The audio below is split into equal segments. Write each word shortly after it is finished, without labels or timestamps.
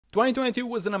2022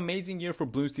 was an amazing year for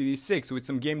Bloons TD6 with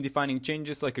some game-defining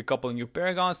changes like a couple new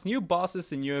paragons, new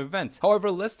bosses and new events. However,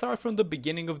 let's start from the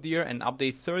beginning of the year and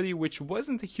update 30, which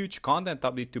wasn't a huge content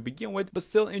update to begin with, but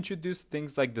still introduced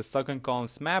things like the second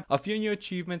columns map, a few new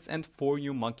achievements and 4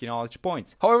 new monkey knowledge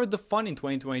points. However, the fun in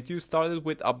 2022 started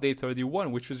with update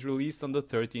 31, which was released on the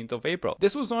 13th of April.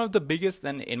 This was one of the biggest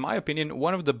and, in my opinion,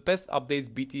 one of the best updates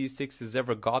BTD6 has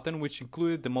ever gotten, which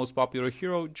included the most popular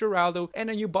hero, Geraldo, and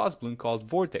a new boss bloon called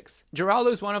Vortex.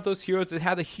 Geraldo is one of those heroes that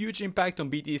had a huge impact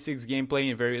on BTD6 gameplay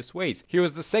in various ways. He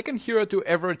was the second hero to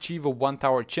ever achieve a 1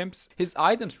 tower chimps, his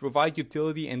items provide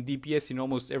utility and DPS in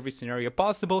almost every scenario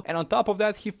possible, and on top of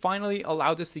that he finally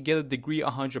allowed us to get a degree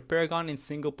 100 Paragon in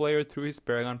single player through his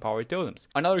Paragon power totems.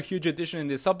 Another huge addition in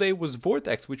this update was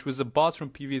Vortex, which was a boss from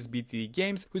previous BTD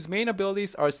games whose main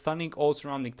abilities are stunning all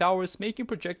surrounding towers, making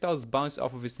projectiles bounce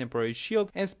off of his temporary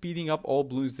shield, and speeding up all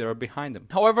bloons that are behind him.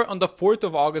 However, on the 4th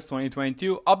of August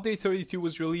 2022, Update 32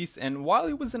 was released, and while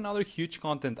it was another huge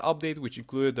content update which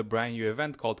included a brand new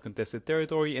event called Contested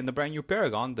Territory and the brand new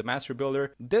Paragon, the Master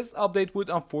Builder, this update would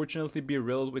unfortunately be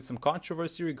riddled with some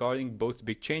controversy regarding both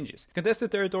big changes.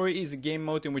 Contested Territory is a game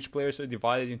mode in which players are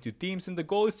divided into teams and the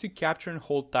goal is to capture and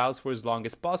hold tiles for as long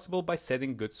as possible by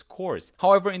setting good scores.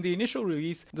 However, in the initial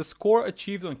release, the score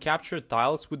achieved on captured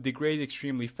tiles would degrade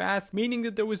extremely fast, meaning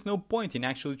that there was no point in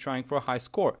actually trying for a high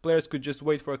score. Players could just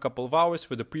wait for a couple of hours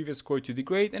for the previous score to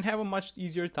degrade and have a much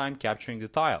easier time capturing the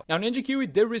tile. Now, Ninja Kiwi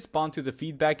did respond to the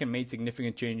feedback and made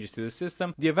significant changes to the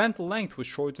system. The event length was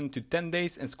shortened to 10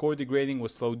 days and score degrading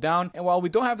was slowed down, and while we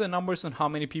don't have the numbers on how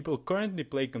many people currently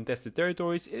play Contested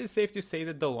Territories, it is safe to say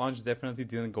that the launch definitely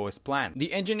didn't go as planned.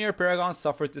 The Engineer Paragon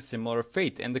suffered a similar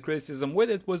fate, and the criticism with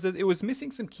it was that it was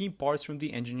missing some key parts from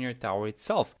the Engineer Tower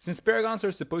itself. Since Paragons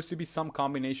are supposed to be some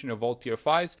combination of all tier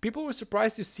 5s, people were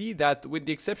surprised to see that, with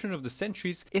the exception of the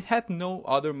sentries, it had no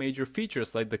other major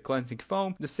features like the cleansing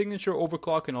foam, the signature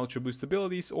overclock and ultra boost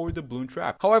abilities, or the bloon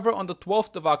trap. However, on the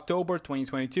 12th of October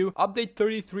 2022, update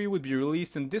 33 would be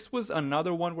released, and this was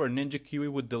another one where Ninja Kiwi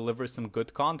would deliver some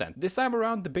good content. This time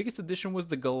around, the biggest addition was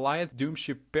the Goliath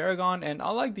Doomship Paragon, and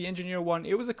unlike the Engineer one,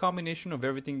 it was a combination of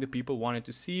everything the people wanted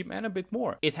to see and a bit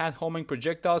more. It had homing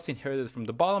projectiles inherited from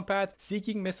the bottom path,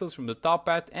 seeking missiles from the top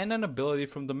path, and an ability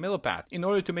from the middle path. In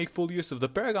order to make full use of the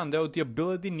Paragon though, the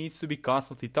ability needs to be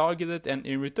constantly targeted, and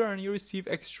in return you receive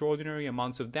extraordinary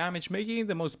amounts of damage, making it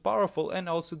the most powerful and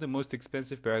also the most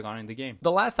expensive Paragon in the game.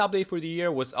 The last update for the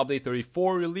year was update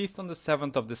 34, released on the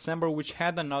 7th of December, which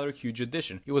had another huge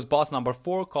addition. It was boss number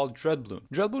 4 called Dreadbloon.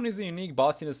 Dreadbloon is a unique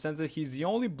boss in the sense that he's the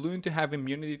only bloon to have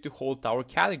immunity to hold tower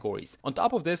categories. On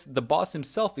top of this, the boss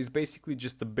himself is basically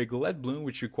just a big lead bloon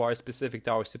which requires specific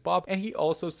towers to pop, and he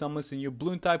also summons a new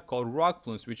bloon type called Rock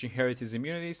Bloons which inherit his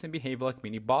immunities and behave like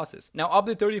mini bosses. Now,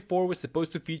 update 34 was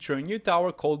supposed to feature a new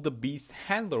tower called the Beast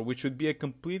Handler, which would be a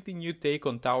completely new take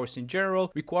on towers in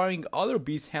general, requiring other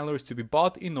beast handlers to be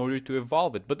bought in order to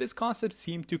evolve it, but this concept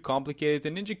seemed too complicated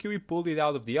and Ninja Kiwi pulled it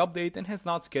out of the update and has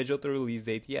not scheduled a release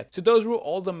date yet. So those were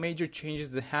all the major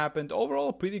changes that happened. Overall,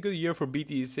 a pretty good year for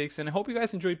BTD6, and I hope you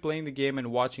guys enjoyed playing the game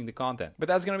and watching the content. But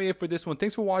that's gonna be it for this one.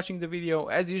 Thanks for watching the video.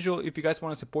 As usual, if you guys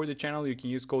want to support the channel, you can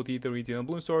use code TD to retail and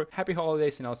Bloons Store. Happy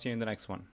holidays, and I'll see you in the next one.